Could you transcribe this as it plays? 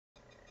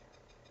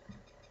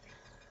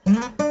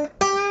Purple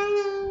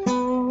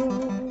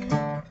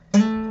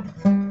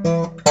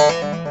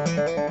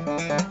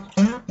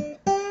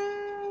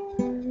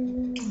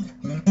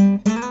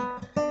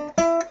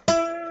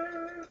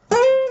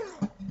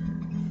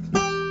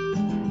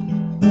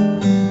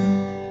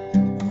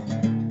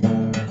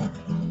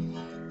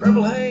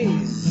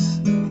haze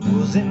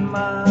was in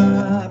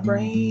my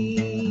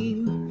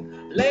brain.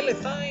 Lately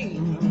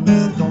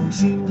things don't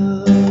seem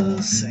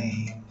the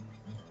same.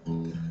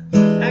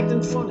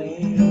 Acting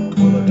funny,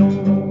 well I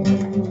don't know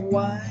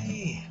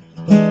why.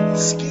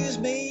 Excuse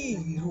me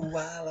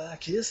while I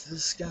kiss the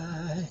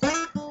sky.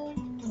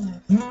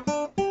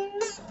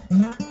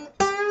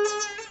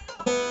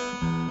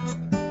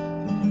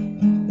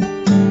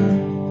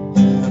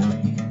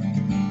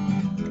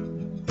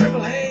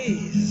 Purple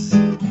haze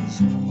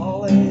is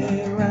all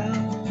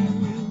around.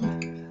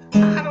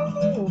 I don't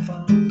know if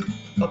I'm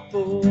up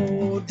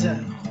or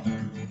down.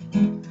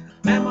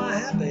 Am I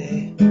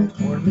happy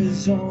or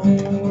misery?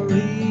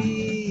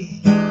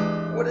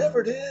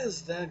 Whatever it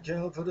is, that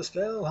girl put a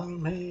spell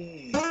on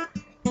me.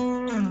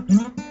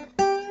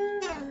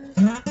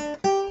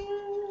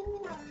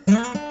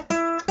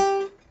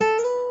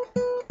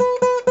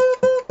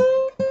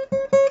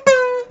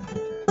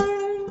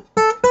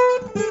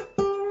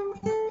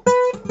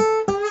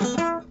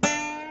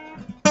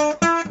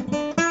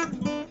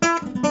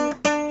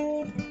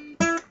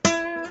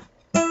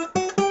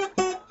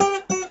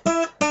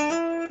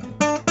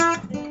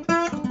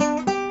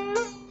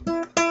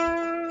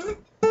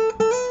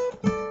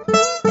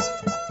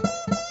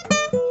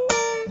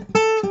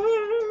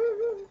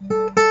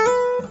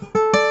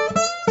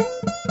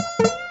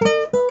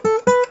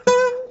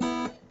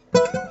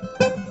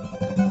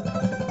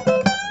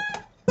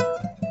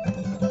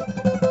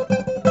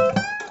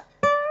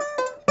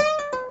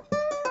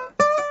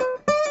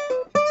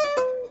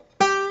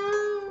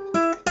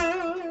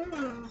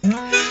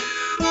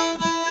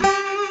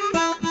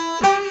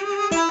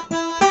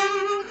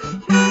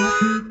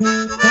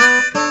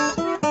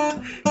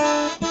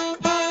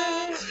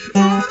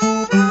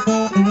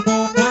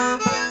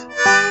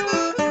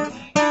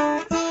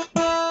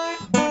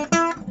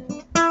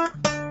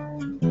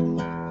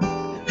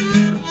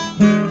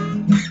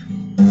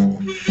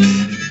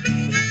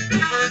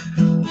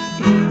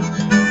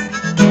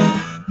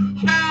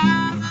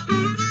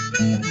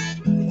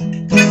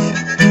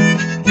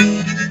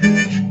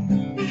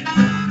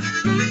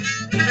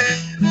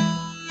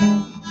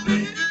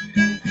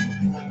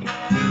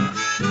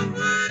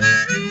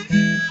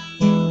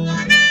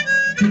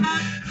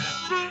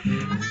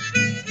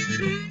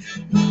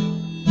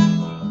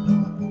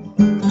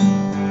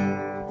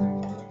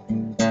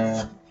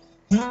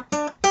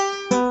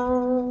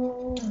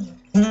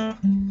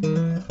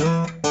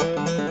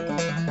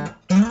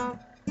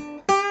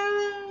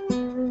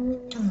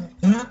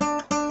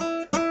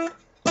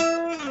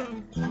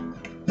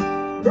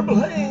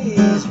 Purple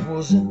haze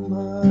was in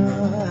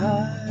my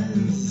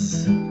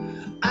eyes.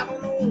 I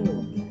don't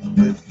know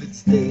if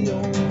it's day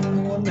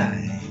or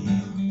night.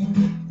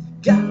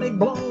 Got me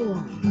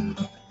blown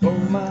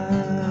from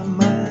my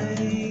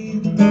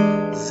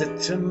mind.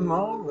 Said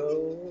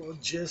tomorrow,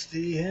 just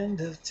the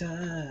end of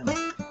time.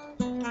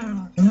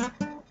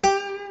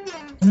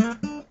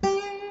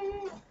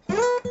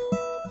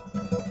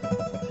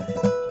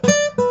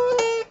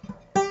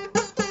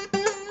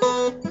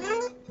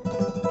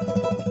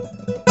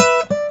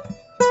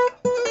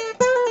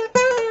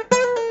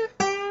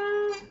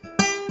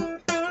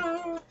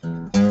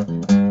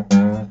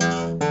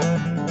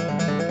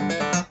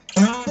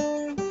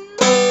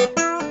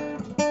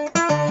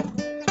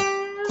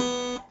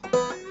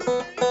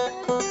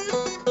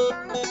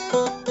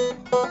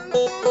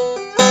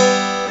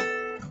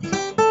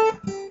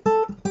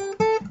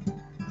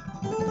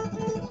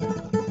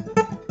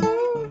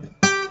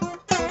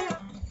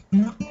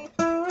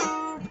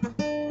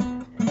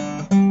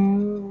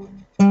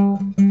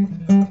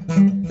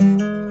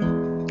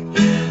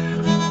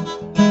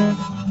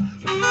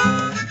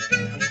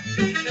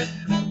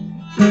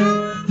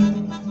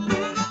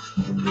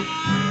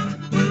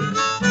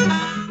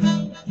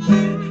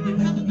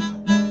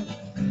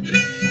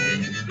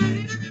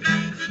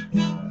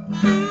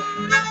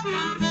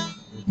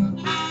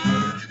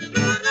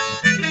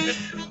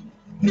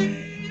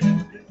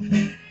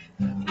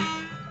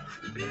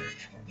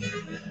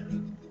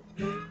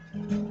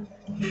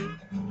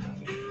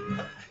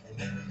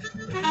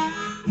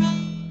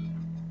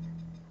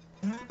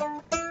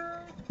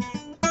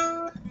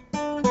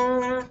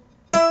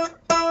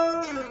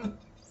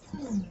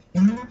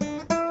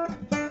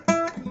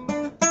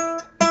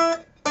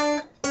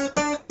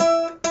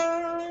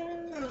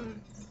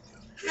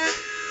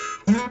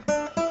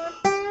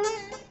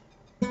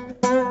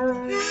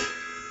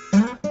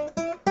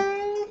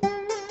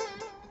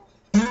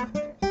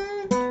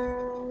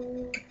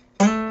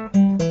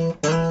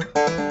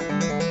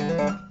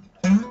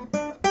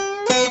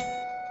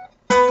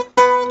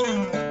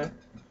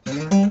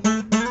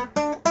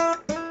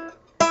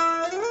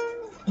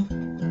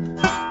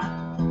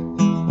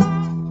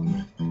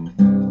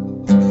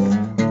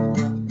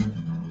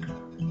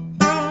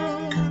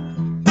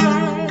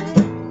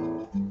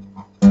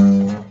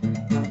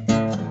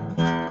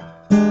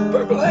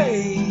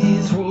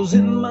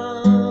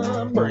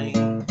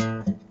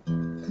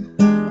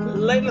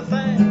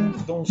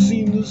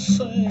 the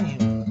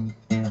same.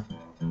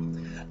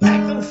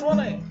 Acting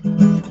funny,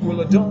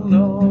 well I don't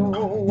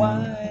know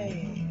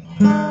why.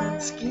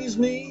 Excuse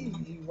me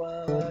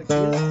while I kiss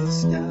the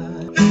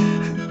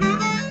sky.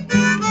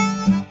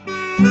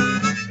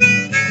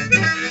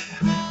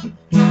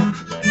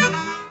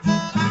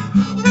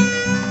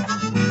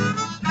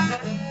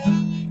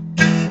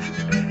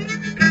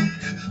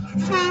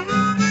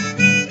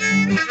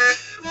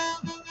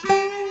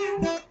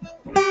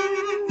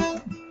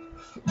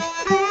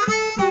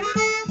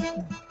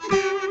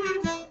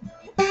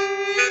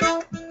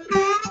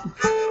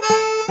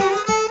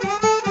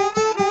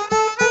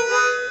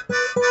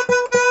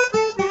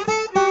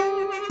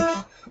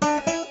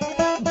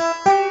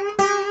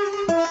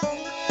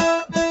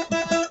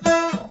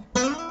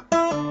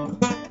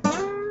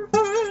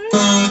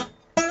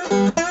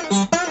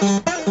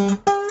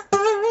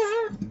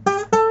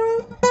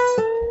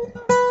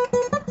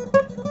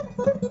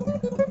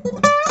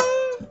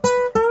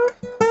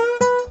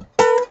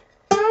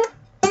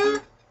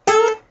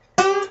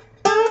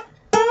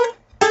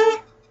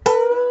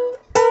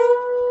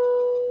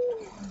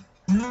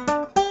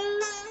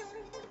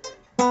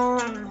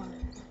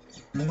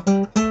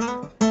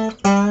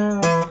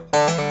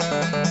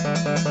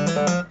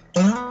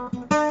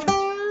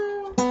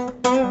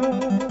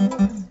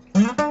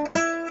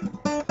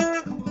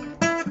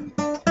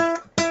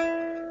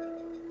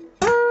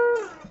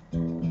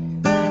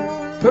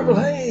 Purple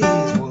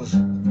haze was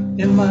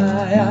in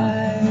my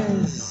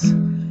eyes.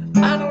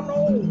 I don't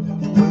know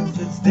if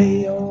it's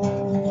day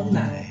or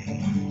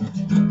night.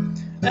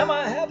 Am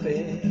I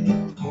happy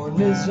or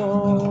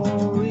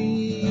misery?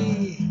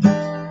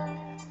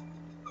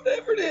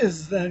 Whatever it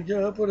is, that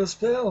girl put a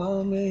spell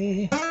on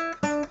me.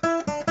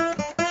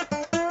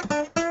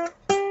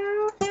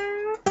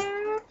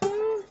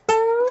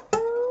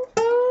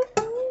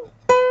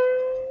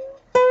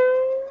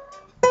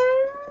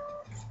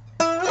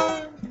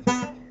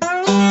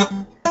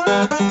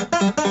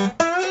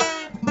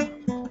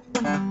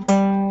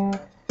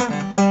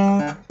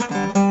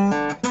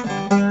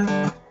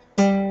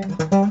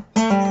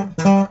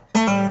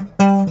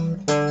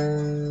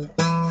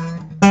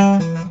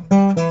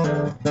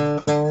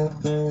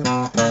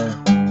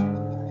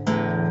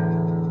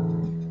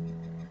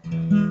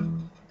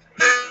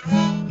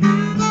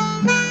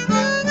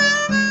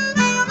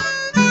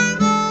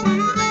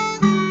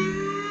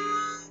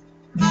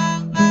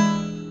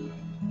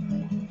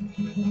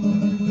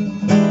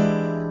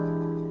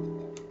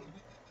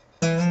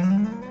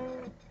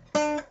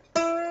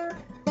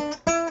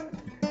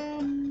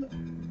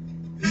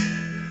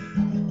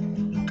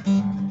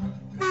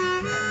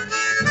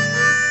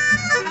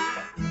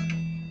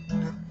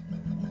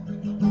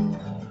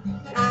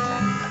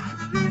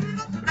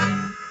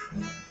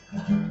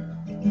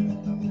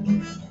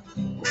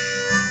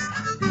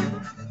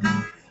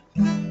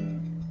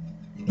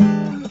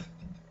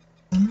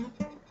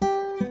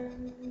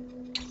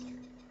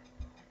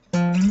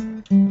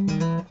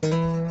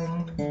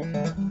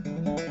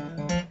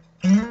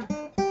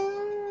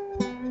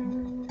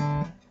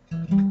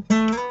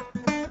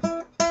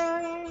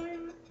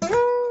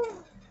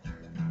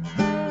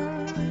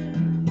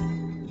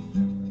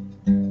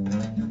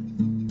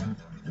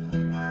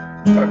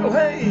 Purple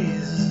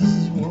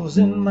haze was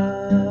in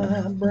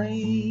my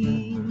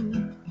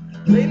brain.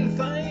 Lately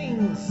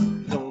things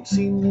don't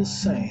seem the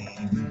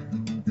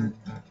same.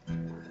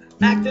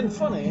 Acting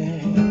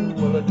funny,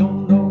 well I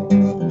don't know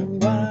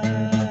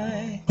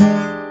why.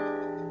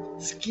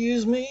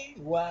 Excuse me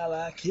while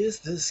I kiss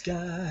the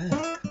sky.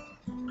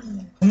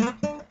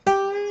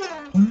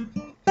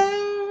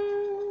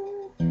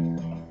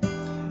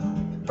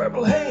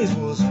 Purple haze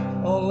was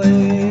all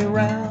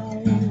around.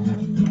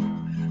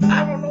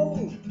 I don't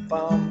know if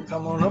I'm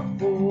coming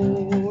up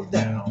or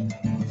down.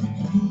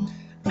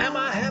 Am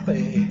I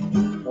happy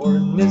or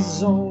in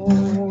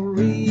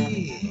misery?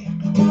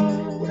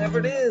 Whatever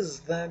it is,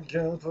 that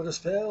girl put a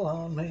spell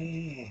on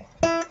me.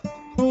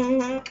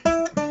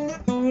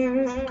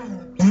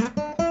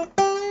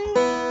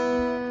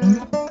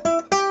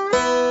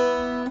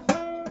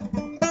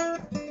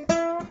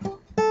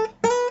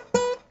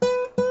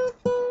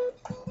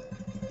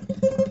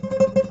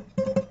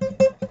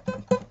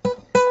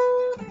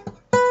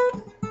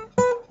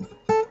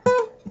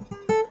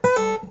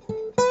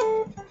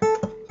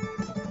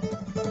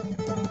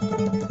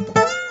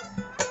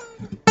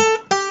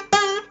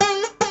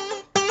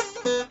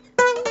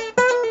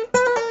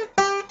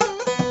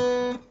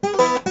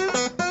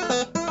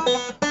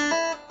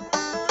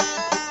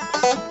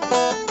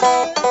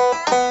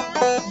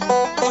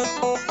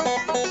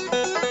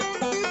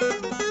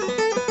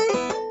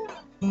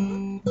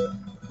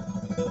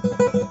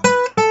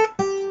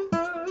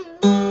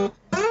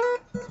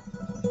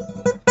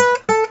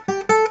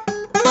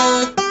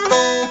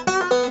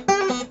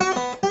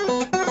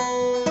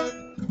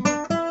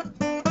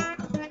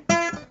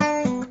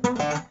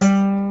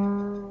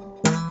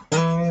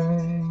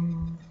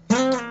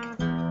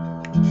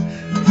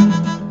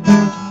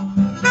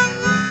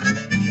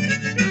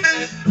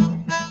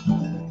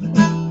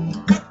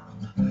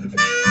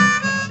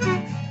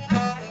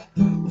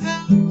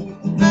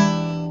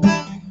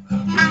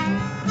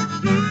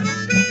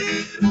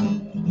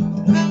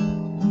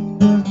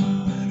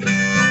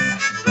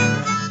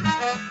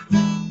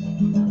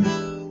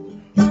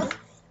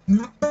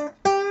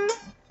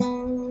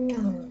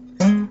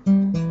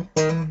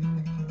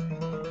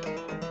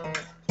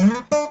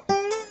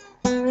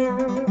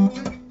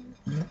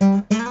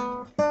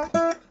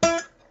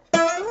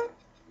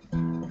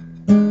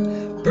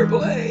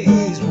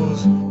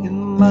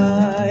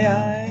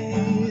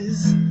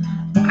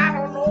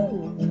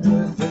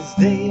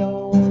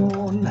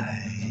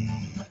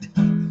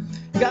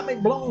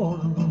 blow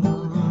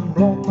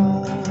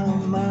my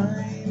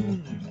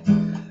mind.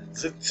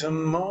 Is it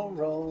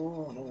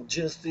tomorrow or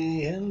just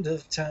the end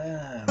of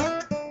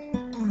time?